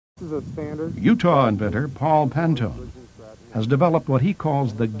Utah inventor Paul Pantone has developed what he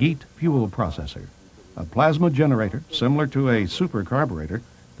calls the GEET fuel processor, a plasma generator similar to a super carburetor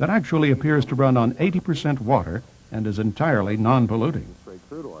that actually appears to run on 80% water and is entirely non-polluting.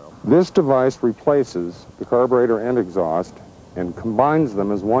 This device replaces the carburetor and exhaust and combines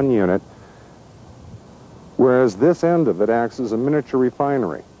them as one unit, whereas this end of it acts as a miniature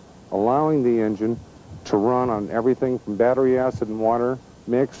refinery, allowing the engine to run on everything from battery acid and water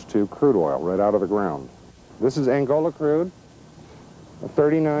mixed to crude oil right out of the ground. This is Angola crude, a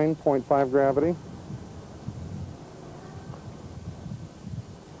 39.5 gravity.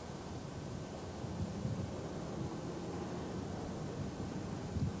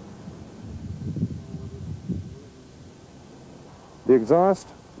 The exhaust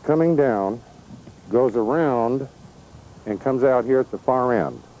coming down goes around and comes out here at the far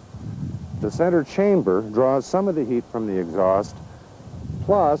end. The center chamber draws some of the heat from the exhaust,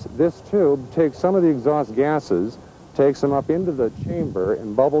 plus this tube takes some of the exhaust gases, takes them up into the chamber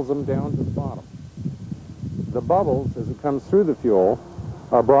and bubbles them down to the bottom. The bubbles, as it comes through the fuel,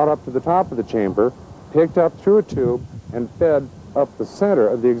 are brought up to the top of the chamber, picked up through a tube, and fed up the center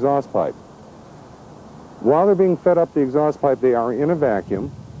of the exhaust pipe. While they're being fed up the exhaust pipe, they are in a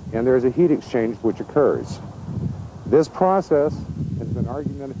vacuum, and there's a heat exchange which occurs. This process has been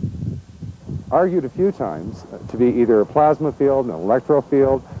argued a few times to be either a plasma field, an electro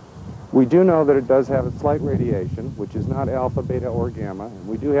field. We do know that it does have a slight radiation, which is not alpha, beta, or gamma, and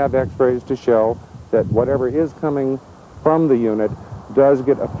we do have x-rays to show that whatever is coming from the unit does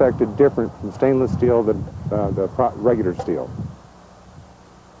get affected different from stainless steel than the regular steel.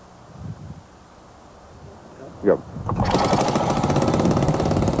 Go.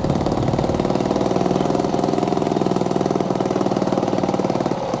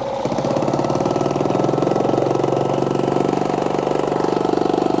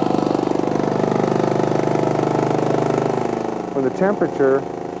 When the temperature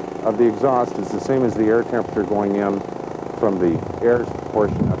of the exhaust is the same as the air temperature going in from the air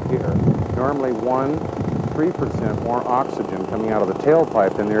portion up here, normally 3% more oxygen coming out of the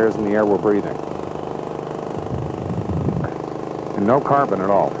tailpipe than there is in the air we're breathing. And no carbon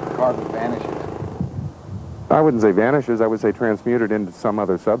at all. Carbon vanishes. I wouldn't say vanishes, I would say transmuted into some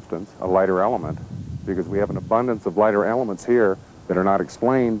other substance, a lighter element, because we have an abundance of lighter elements here that are not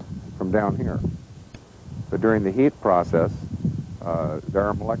explained from down here. But during the heat process, there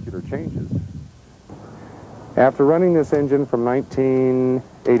are molecular changes. After running this engine from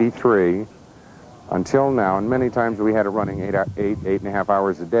 1983 until now, and many times we had it running 8.5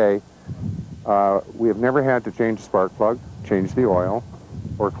 hours a day, we have never had to change the spark plug, change the oil,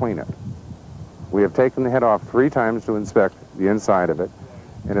 or clean it. We have taken the head off 3 times to inspect the inside of it,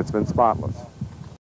 and it's been spotless.